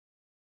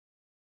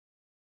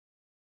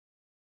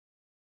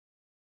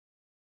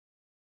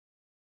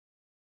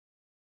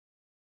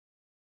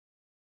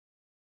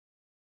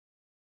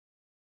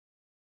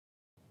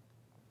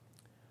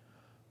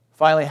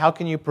Finally, how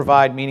can you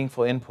provide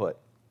meaningful input?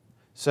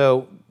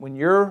 So when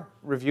you're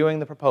reviewing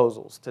the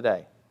proposals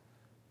today,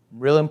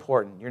 real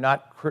important, you're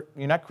not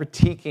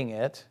critiquing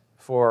it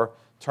for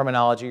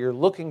terminology. You're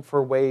looking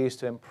for ways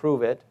to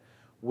improve it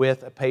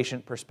with a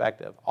patient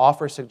perspective.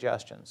 Offer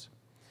suggestions.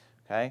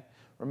 Okay?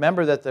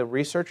 Remember that the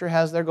researcher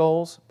has their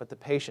goals, but the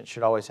patient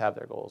should always have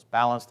their goals.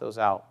 Balance those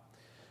out.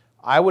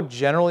 I would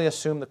generally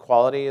assume the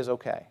quality is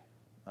okay.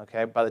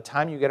 Okay? By the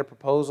time you get a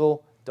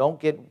proposal,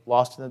 don't get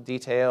lost in the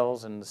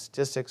details and the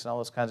statistics and all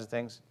those kinds of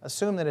things.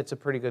 Assume that it's a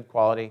pretty good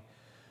quality.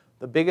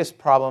 The biggest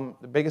problem,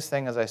 the biggest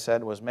thing, as I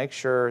said, was make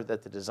sure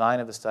that the design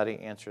of the study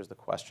answers the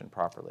question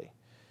properly.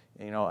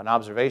 You know, an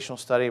observational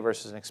study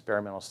versus an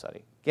experimental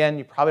study. Again,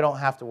 you probably don't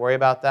have to worry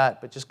about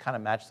that, but just kind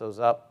of match those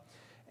up.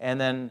 And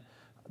then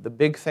the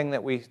big thing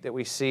that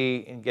we see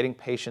in getting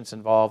patients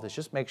involved is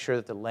just make sure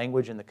that the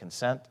language in the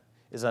consent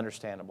is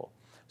understandable.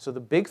 So the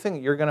big thing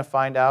that you're going to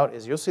find out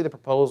is you'll see the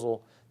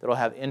proposal that'll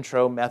have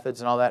intro,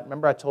 methods, and all that.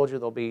 Remember I told you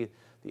there'll be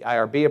the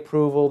IRB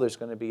approval, there's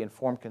going to be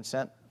informed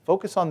consent.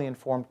 Focus on the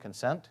informed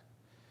consent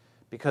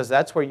because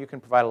that's where you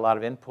can provide a lot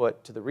of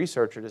input to the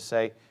researcher to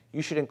say,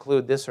 you should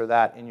include this or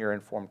that in your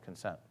informed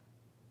consent.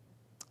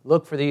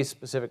 Look for these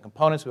specific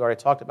components we already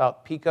talked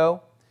about,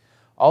 PICO.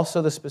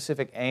 Also the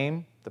specific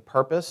aim, the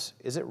purpose.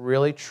 Is it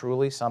really,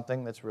 truly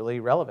something that's really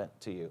relevant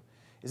to you?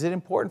 Is it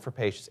important for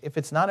patients? If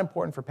it's not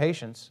important for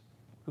patients,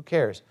 who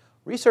cares?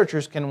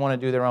 Researchers can want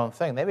to do their own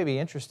thing. They may be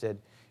interested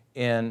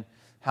in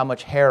how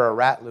much hair a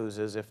rat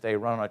loses if they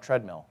run on a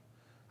treadmill.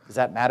 Does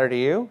that matter to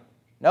you?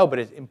 No, but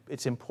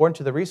it's important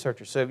to the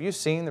researchers. So have you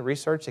seen the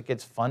research that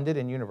gets funded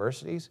in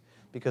universities?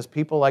 Because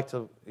people like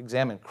to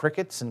examine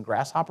crickets and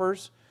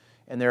grasshoppers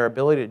and their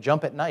ability to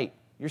jump at night.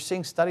 You're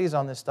seeing studies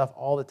on this stuff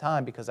all the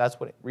time because that's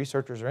what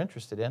researchers are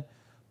interested in,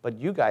 but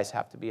you guys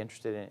have to be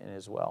interested in it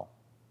as well.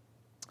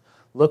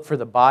 Look for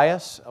the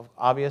bias,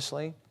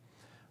 obviously.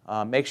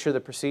 Make sure the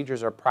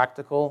procedures are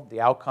practical.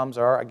 The outcomes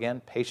are,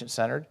 again,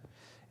 patient-centered.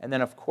 And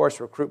then, of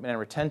course, recruitment and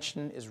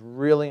retention is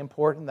really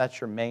important.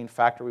 That's your main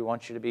factor we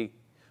want you to be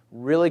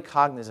really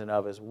cognizant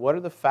of is what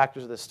are the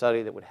factors of the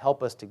study that would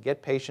help us to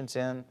get patients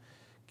in,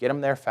 get them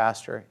there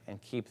faster,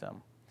 and keep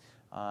them.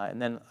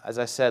 And then, as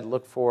I said,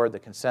 look for the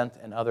consent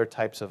and other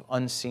types of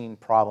unseen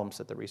problems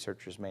that the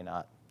researchers may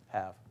not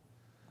have.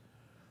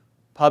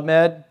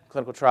 PubMed,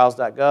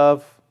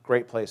 clinicaltrials.gov,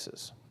 great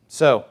places.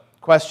 So,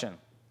 question.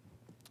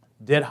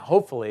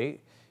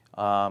 Hopefully,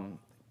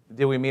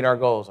 did we meet our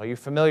goals? Are you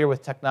familiar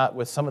with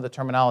some of the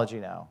terminology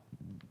now?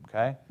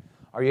 Okay?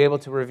 Are you able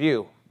to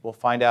review? We'll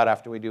find out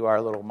after we do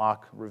our little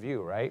mock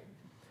review, right?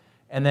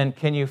 And then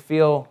do you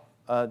feel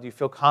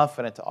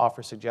confident to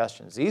offer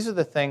suggestions? These are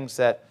the things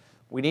that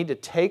we need to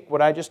take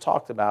what I just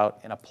talked about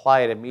and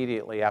apply it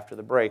immediately after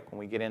the break when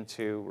we get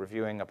into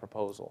reviewing a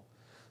proposal.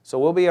 So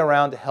we'll be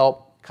around to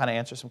help kind of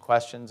answer some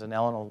questions, and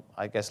Ellen will,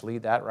 I guess,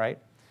 lead that, right?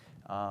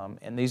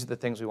 And these are the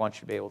things we want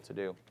you to be able to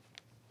do.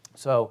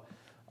 So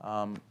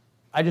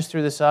I just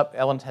threw this up.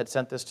 Ellen had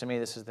sent this to me.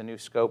 This is the new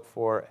scope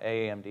for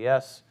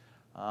AAMDS.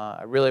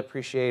 I really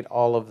appreciate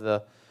all of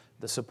the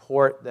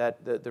support.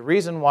 The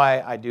reason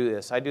why I do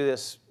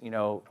this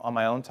on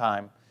my own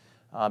time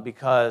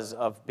because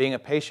of being a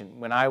patient.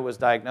 When I was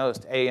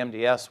diagnosed,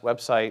 AAMDS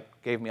website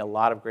gave me a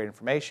lot of great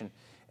information.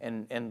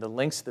 And the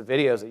links to the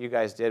videos that you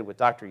guys did with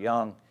Dr.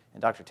 Young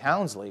and Dr.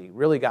 Townsley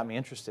really got me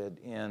interested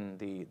in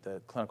the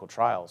clinical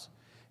trials.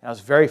 And I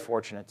was very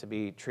fortunate to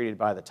be treated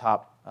by the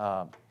top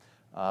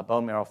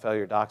bone marrow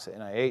failure docs at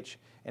NIH.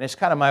 And it's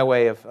kind of my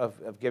way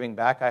of giving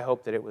back. I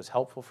hope that it was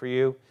helpful for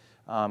you.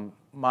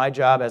 My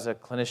job as a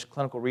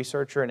clinical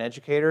researcher and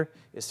educator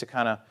is to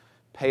kind of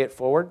pay it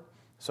forward.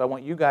 So I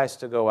want you guys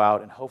to go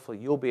out and hopefully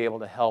you'll be able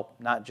to help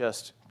not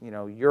just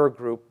your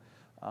group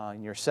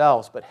and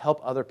yourselves, but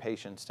help other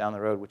patients down the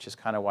road, which is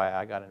kind of why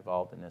I got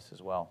involved in this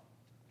as well.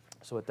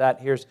 So with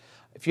that,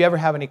 if you ever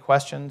have any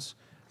questions,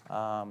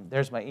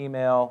 there's my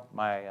email,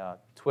 my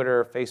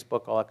Twitter,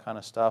 Facebook, all that kind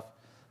of stuff.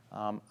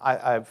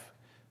 I've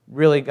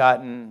really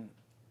gotten,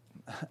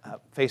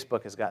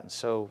 Facebook has gotten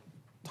so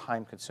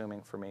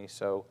time-consuming for me,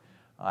 so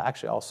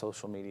actually all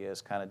social media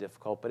is kind of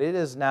difficult, but it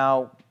is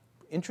now,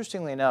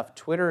 interestingly enough,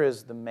 Twitter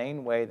is the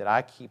main way that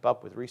I keep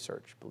up with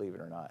research, believe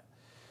it or not.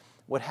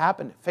 What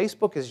happened,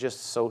 Facebook is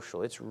just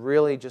social. It's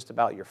really just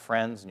about your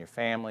friends and your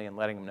family and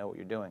letting them know what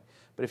you're doing.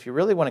 But if you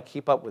really want to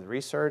keep up with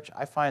research,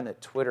 I find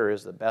that Twitter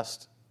is the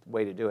best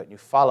way to do it. You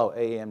follow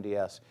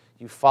AAMDS,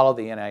 you follow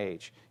the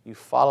NIH, you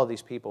follow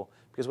these people,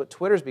 because what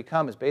Twitter's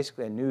become is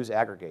basically a news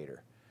aggregator.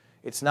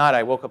 It's not,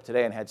 I woke up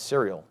today and had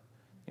cereal.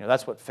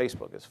 That's what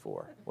Facebook is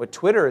for. What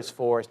Twitter is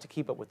for is to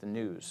keep up with the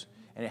news,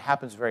 and it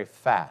happens very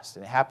fast,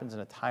 and it happens in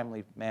a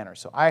timely manner.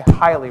 So I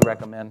highly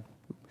recommend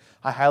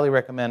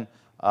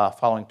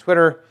following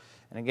Twitter.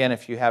 And again,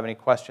 if you have any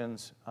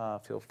questions,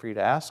 feel free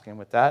to ask. And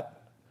with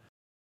that,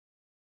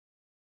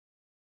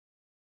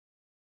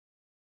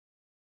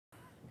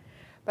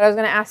 but I was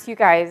going to ask you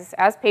guys,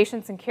 as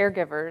patients and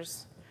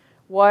caregivers,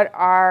 what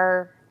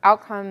are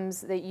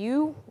outcomes that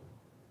you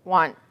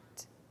want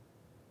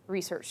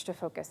research to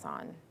focus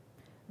on?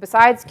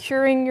 Besides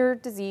curing your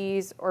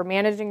disease or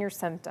managing your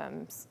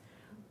symptoms,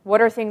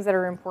 What are things that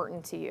are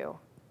important to you?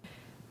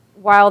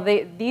 While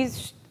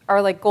these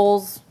are like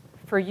goals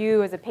for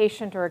you as a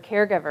patient or a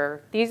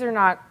caregiver, these are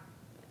not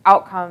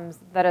outcomes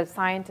that a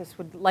scientist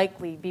would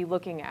likely be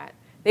looking at.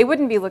 They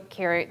wouldn't be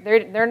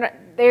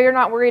they're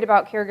not worried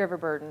about caregiver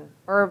burden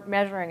or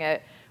measuring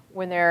it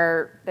when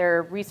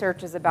their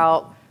research is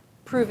about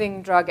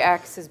proving drug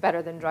X is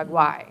better than drug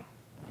Y.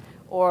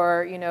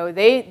 Or, you know,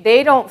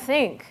 they don't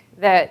think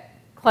that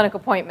clinic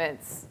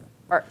appointments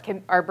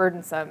are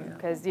burdensome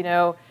because, you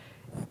know,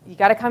 you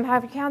got to come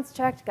have your counts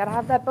checked, you got to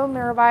have that bone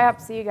marrow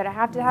biopsy, you got to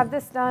have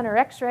this done or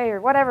x-ray or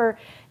whatever,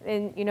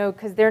 and, you know,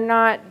 because they're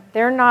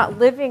not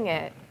living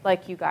it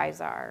like you guys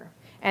are.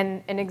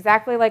 And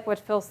exactly like what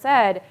Phil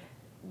said,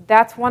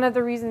 that's one of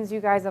the reasons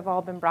you guys have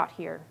all been brought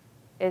here,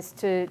 is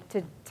to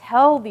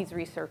tell these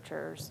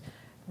researchers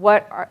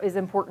what is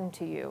important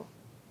to you.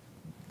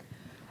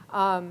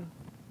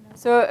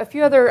 So a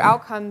few other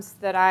outcomes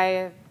that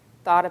I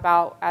thought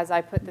about as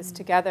I put this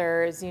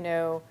together is, you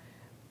know,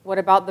 what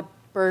about the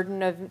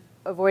burden of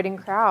avoiding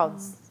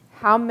crowds?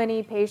 How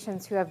many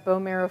patients who have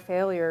bone marrow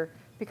failure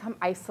become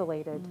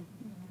isolated?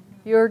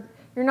 You're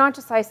not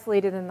just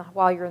isolated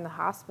while you're in the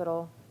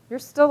hospital. You're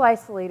still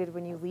isolated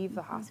when you leave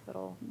the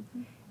hospital.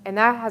 And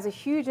that has a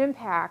huge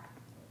impact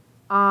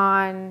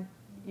on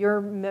your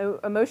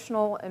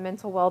emotional and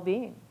mental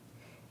well-being.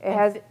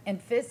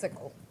 And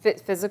physical.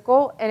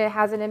 Physical, and it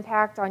has an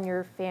impact on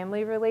your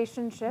family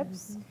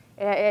relationships.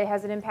 It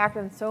has an impact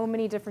on so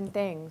many different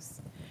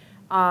things.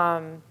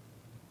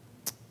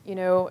 You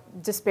know,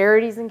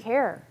 disparities in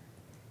care.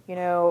 You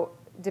know,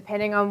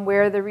 depending on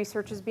where the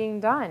research is being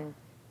done,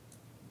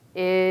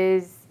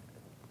 is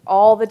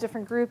all the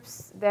different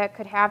groups that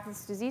could have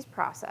this disease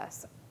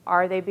process,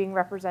 are they being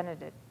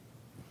represented?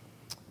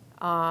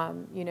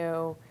 You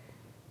know,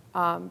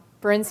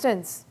 for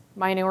instance,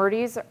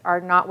 minorities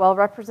are not well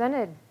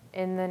represented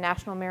in the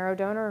National Marrow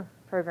Donor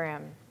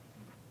Program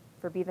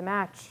for Be the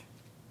Match.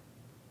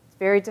 It's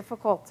very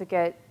difficult to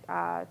get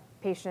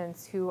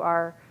patients who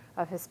are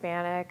of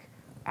Hispanic,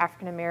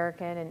 African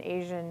American, and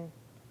Asian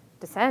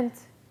descent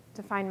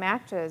to find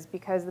matches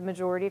because the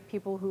majority of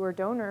people who are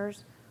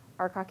donors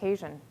are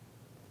Caucasian.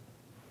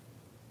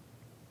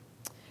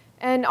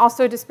 And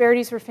also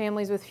disparities for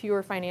families with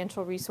fewer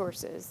financial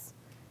resources.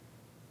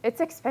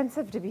 It's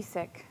expensive to be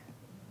sick.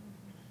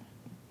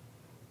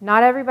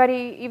 Not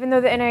everybody, even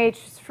though the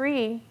NIH is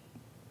free,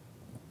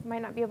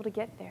 might not be able to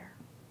get there.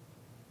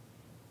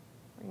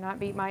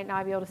 Might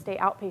not be able to stay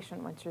outpatient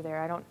once you're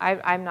there.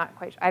 I'm not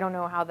quite. I don't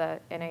know how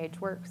the NIH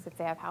works if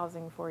they have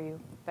housing for you,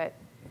 but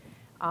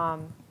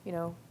you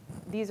know,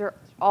 these are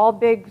all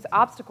big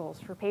obstacles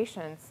for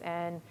patients,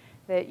 and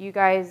that you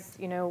guys,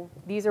 you know,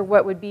 these are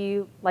what would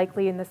be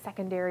likely in the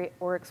secondary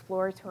or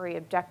exploratory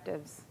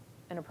objectives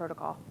in a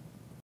protocol.